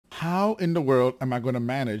How in the world am I going to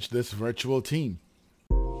manage this virtual team?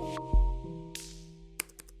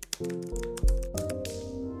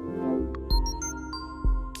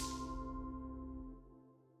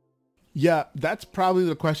 Yeah, that's probably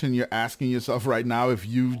the question you're asking yourself right now if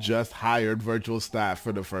you've just hired virtual staff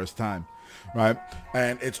for the first time, right?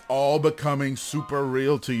 And it's all becoming super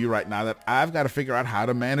real to you right now that I've got to figure out how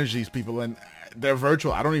to manage these people and they're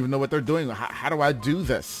virtual. I don't even know what they're doing. How do I do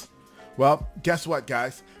this? Well, guess what,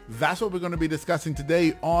 guys? That's what we're going to be discussing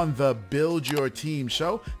today on the Build Your Team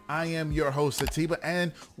show. I am your host, Atiba,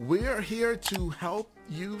 and we're here to help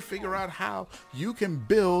you figure out how you can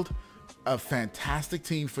build a fantastic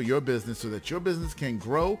team for your business so that your business can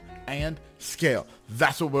grow and scale.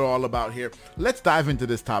 That's what we're all about here. Let's dive into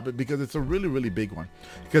this topic because it's a really, really big one.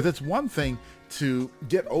 Because it's one thing to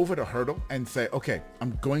get over the hurdle and say, okay,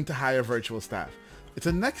 I'm going to hire virtual staff. It's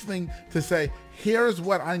the next thing to say, here's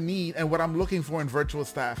what I need and what I'm looking for in virtual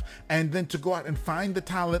staff. And then to go out and find the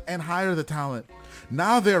talent and hire the talent.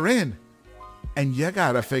 Now they're in and you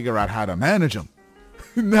got to figure out how to manage them.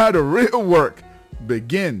 Now the real work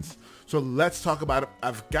begins. So let's talk about it.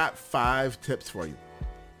 I've got 5 tips for you.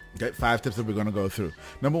 Okay, 5 tips that we're going to go through.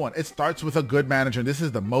 Number 1, it starts with a good manager. This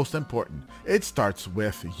is the most important. It starts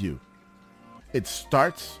with you. It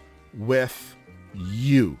starts with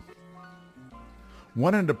you.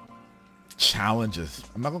 One of the challenges,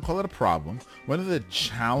 I'm not going to call it a problem, one of the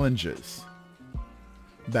challenges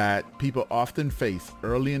that people often face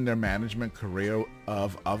early in their management career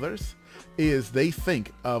of others is they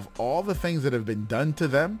think of all the things that have been done to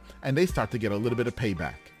them and they start to get a little bit of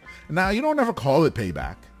payback. Now, you don't ever call it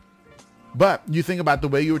payback, but you think about the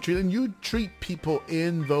way you were treated and you treat people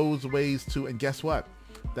in those ways too. And guess what?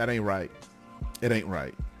 That ain't right. It ain't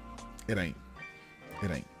right. It ain't.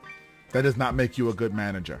 That does not make you a good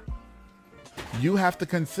manager. You have to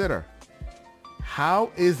consider,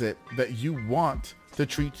 how is it that you want to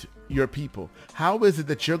treat your people? How is it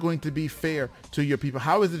that you're going to be fair to your people?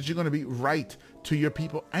 How is it that you're going to be right to your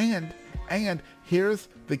people? And here's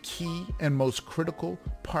the key and most critical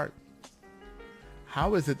part.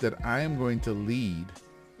 How is it that I am going to lead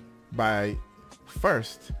by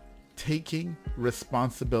first taking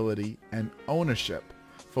responsibility and ownership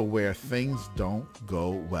for where things don't go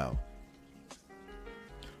well?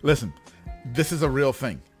 Listen, this is a real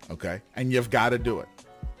thing, okay? And you've got to do it.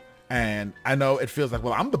 And I know it feels like,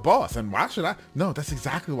 well, I'm the boss, and why should I? No, that's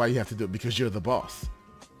exactly why you have to do it, because you're the boss.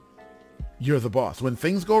 You're the boss. When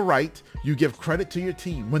things go right, you give credit to your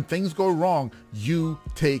team. When things go wrong, you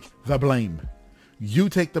take the blame. You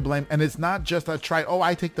take the blame. And it's not just I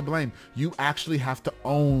take the blame. You actually have to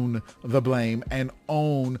own the blame and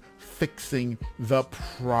own fixing the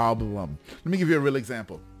problem. Let me give you a real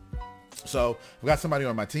example. So we got somebody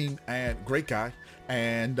on my team, and great guy,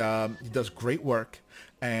 and he does great work.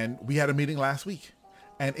 And we had a meeting last week,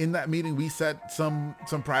 and in that meeting we set some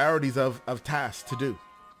priorities of tasks to do.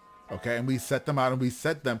 Okay, and we set them out and we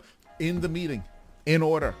set them in the meeting in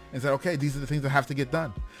order and said, okay, these are the things that have to get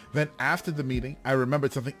done. Then after the meeting, I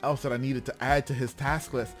remembered something else that I needed to add to his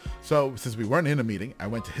task list. So since we weren't in a meeting, I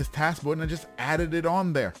went to his task board and I just added it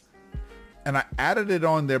on there. And I added it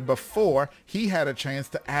on there before he had a chance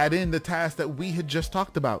to add in the task that we had just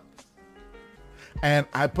talked about. And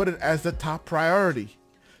I put it as the top priority.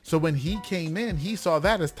 So when he came in, he saw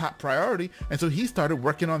that as top priority. And so he started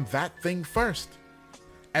working on that thing first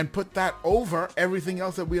and put that over everything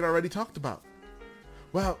else that we had already talked about.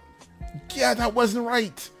 Well, yeah, that wasn't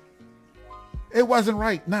right. It wasn't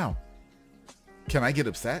right. Now, can I get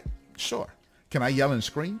upset? Sure. Can I yell and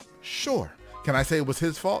scream? Sure. Can I say it was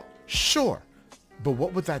his fault? Sure. But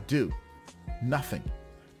what would that do? Nothing.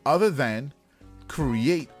 Other than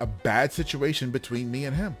create a bad situation between me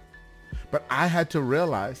and him. But I had to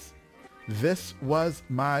realize this was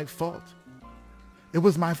my fault. It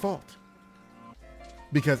was my fault.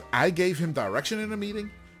 Because I gave him direction in a meeting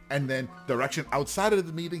and then direction outside of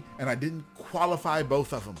the meeting, and I didn't qualify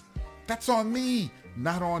both of them. That's on me,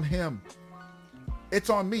 not on him. It's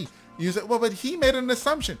on me. You say, well, but he made an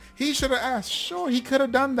assumption. He should have asked. Sure, he could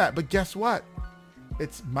have done that. But guess what?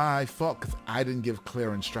 It's my fault because I didn't give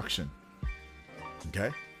clear instruction.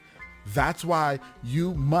 Okay? That's why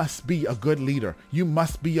you must be a good leader. You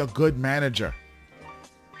must be a good manager.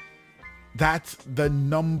 That's the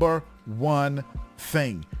number one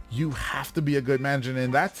thing. You have to be a good manager. And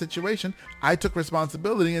in that situation, I took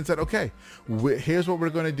responsibility and said, okay, here's what we're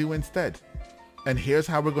going to do instead. And here's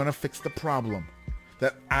how we're going to fix the problem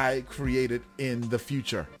that I created in the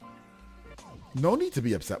future. No need to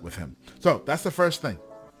be upset with him. So that's the first thing.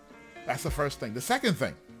 That's the first thing. The second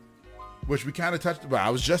thing, which we kind of touched, well, I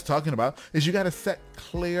was just talking about, is you got to set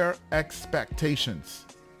clear expectations.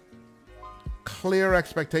 clear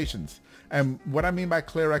expectations. And what I mean by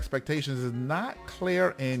clear expectations is not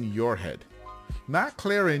clear in your head, not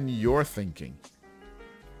clear in your thinking,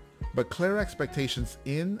 but clear expectations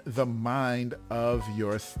in the mind of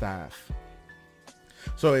your staff.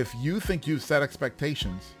 So if you think you've set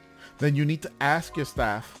expectations, then you need to ask your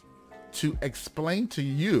staff to explain to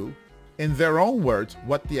you in their own words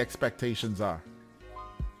what the expectations are,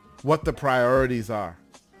 what the priorities are,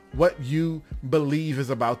 what you believe is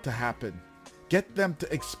about to happen. Get them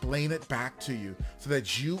to explain it back to you so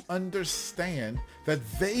that you understand that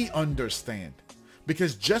they understand.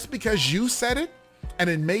 Because just because you said it and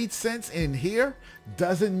it made sense in here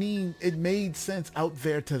doesn't mean it made sense out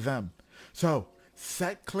there to them. So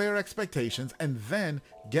set clear expectations and then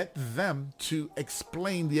get them to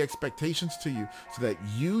explain the expectations to you so that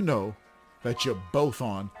you know that you're both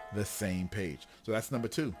on the same page. So that's number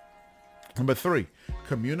 2. Number 3,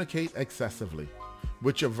 communicate excessively.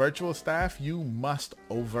 With your virtual staff, you must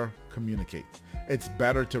over communicate. It's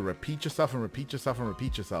better to repeat yourself and repeat yourself and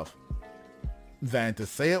repeat yourself than to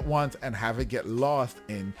say it once and have it get lost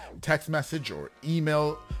in text message or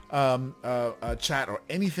email chat or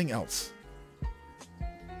anything else.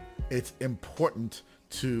 It's important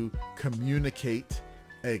to communicate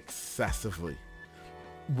excessively.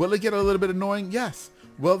 Will it get a little bit annoying? Yes.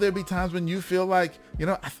 Will there be times when you feel like,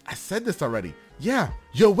 I said this already? Yeah,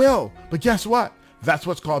 you will. But guess what? That's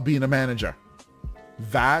what's called being a manager.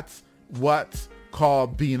 That's what's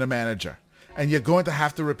called being a manager. And you're going to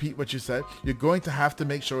have to repeat what you said. You're going to have to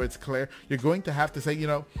make sure it's clear. You're going to have to say,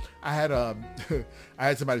 I had I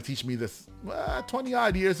had somebody teach me this 20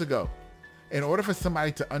 odd years ago. In order for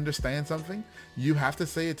somebody to understand something, you have to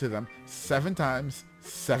say it to them 7 times,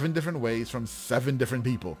 7 different ways from 7 different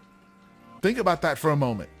people. Think about that for a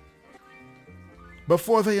moment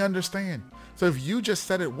before they understand. So if you just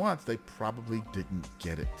said it once, they probably didn't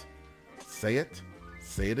get it. Say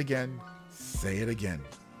it again, say it again.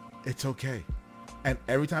 It's okay. And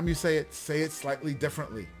every time you say it slightly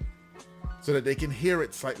differently so that they can hear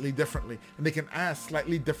it slightly differently and they can ask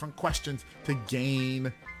slightly different questions to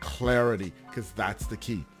gain clarity, because that's the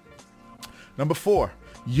key. Number 4,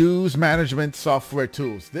 use management software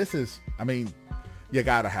tools. This is, you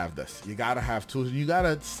gotta have this. You gotta have tools. You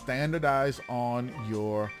gotta standardize on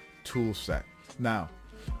your tool set. Now,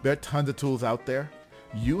 there are tons of tools out there.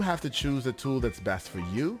 You have to choose a tool that's best for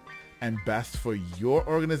you and best for your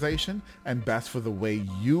organization and best for the way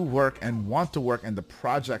you work and want to work and the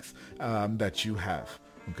projects that you have.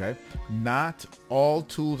 Okay? Not all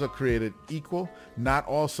tools are created equal. Not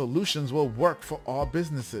all solutions will work for all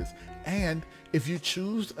businesses. And if you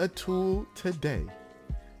choose a tool today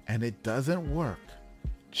and it doesn't work,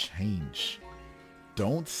 change.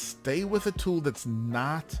 Don't stay with a tool that's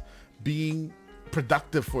not being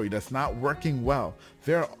productive for you, that's not working well.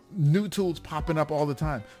 There are new tools popping up all the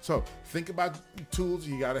time. So think about tools.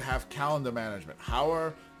 You got to have calendar management. How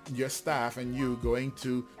are your staff and you going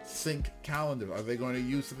to sync calendars? Are they going to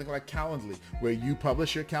use something like Calendly, where you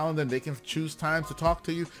publish your calendar and they can choose times to talk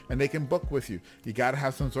to you and they can book with you? You got to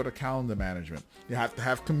have some sort of calendar management. You have to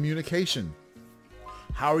have communication.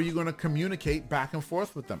 How are you going to communicate back and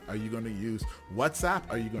forth with them? Are you going to use WhatsApp?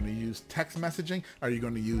 Are you going to use text messaging? Are you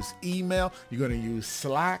going to use email? You're going to use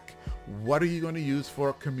Slack? What are you going to use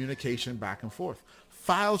for communication back and forth?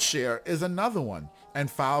 File share is another one,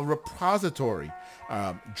 and file repository.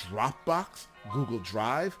 Dropbox, Google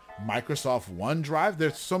Drive, Microsoft OneDrive.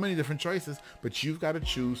 There's so many different choices, but you've got to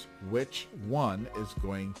choose which one is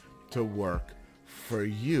going to work for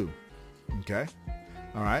you. Okay?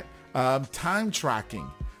 All right. Time tracking.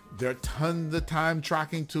 There are tons of time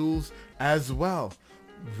tracking tools as well.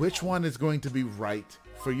 Which one is going to be right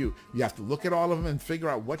for you? You have to look at all of them and figure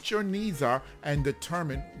out what your needs are and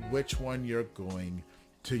determine which one you're going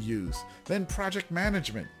to use. Then project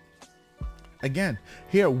management. Again,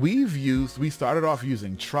 here we started off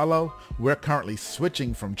using Trello. We're currently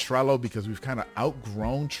switching from Trello because we've kind of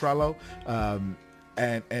outgrown Trello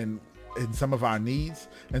and in some of our needs.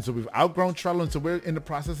 And so we've outgrown Trello. And so we're in the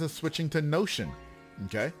process of switching to Notion.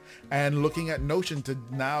 Okay. And looking at Notion to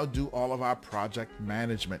now do all of our project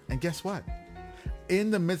management. And guess what?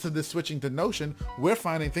 In the midst of this switching to Notion, we're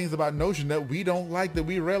finding things about Notion that we don't like, that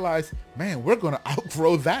we realize, man, we're going to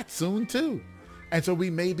outgrow that soon too. And so we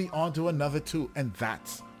may be onto another tool, and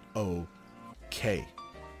that's okay.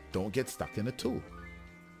 Don't get stuck in a tool.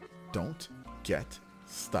 Don't get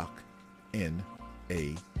stuck in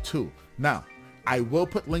a tool. Now, I will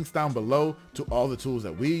put links down below to all the tools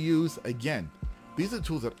that we use. Again, these are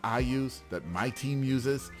tools that I use, that my team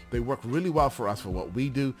uses. They work really well for us for what we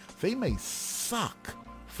do. They may suck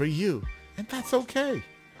for you, and that's okay.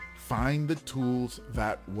 Find the tools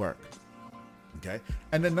that work. Okay.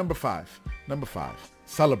 And then number five,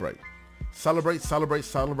 celebrate. Celebrate, celebrate,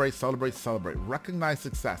 celebrate, celebrate, celebrate. Recognize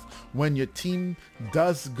success. When your team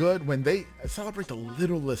does good, when they celebrate the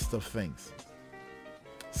littlest of things.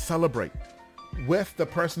 Celebrate with the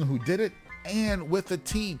person who did it and with the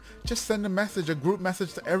team. Just send a message, a group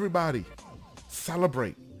message to everybody.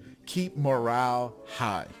 Celebrate. Keep morale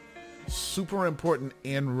high. Super important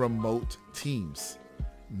in remote teams.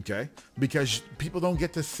 Okay? Because people don't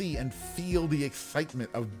get to see and feel the excitement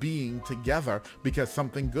of being together because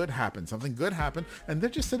something good happened. Something good happened and they're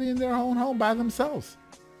just sitting in their own home by themselves.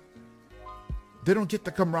 They don't get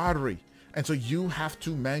the camaraderie. And so you have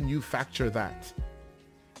to manufacture that.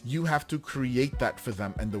 You have to create that for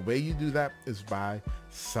them. And the way you do that is by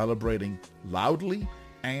celebrating loudly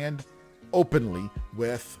and openly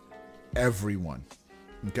with everyone.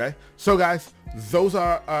 Okay, so guys, those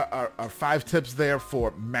are 5 tips there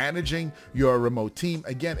for managing your remote team.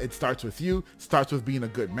 Again, it starts with you, starts with being a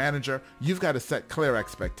good manager. You've got to set clear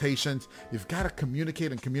expectations. You've got to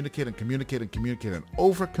communicate and communicate and communicate and communicate and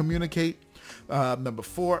over communicate. Number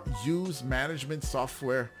 4, use management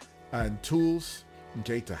software and tools,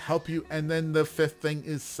 okay, to help you. And then the 5th thing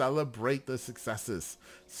is celebrate the successes.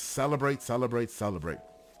 Celebrate, celebrate, celebrate.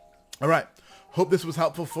 All right. Hope this was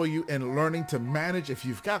helpful for you in learning to manage. If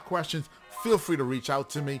you've got questions, feel free to reach out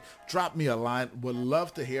to me. Drop me a line. Would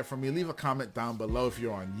love to hear from you. Leave a comment down below if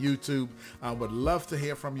you're on YouTube. I would love to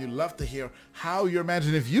hear from you. Love to hear how you're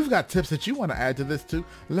managing. If you've got tips that you want to add to this too,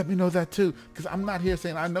 let me know that too. Because I'm not here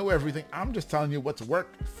saying I know everything. I'm just telling you what's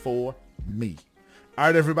worked for me. All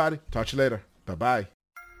right, everybody. Talk to you later. Bye-bye.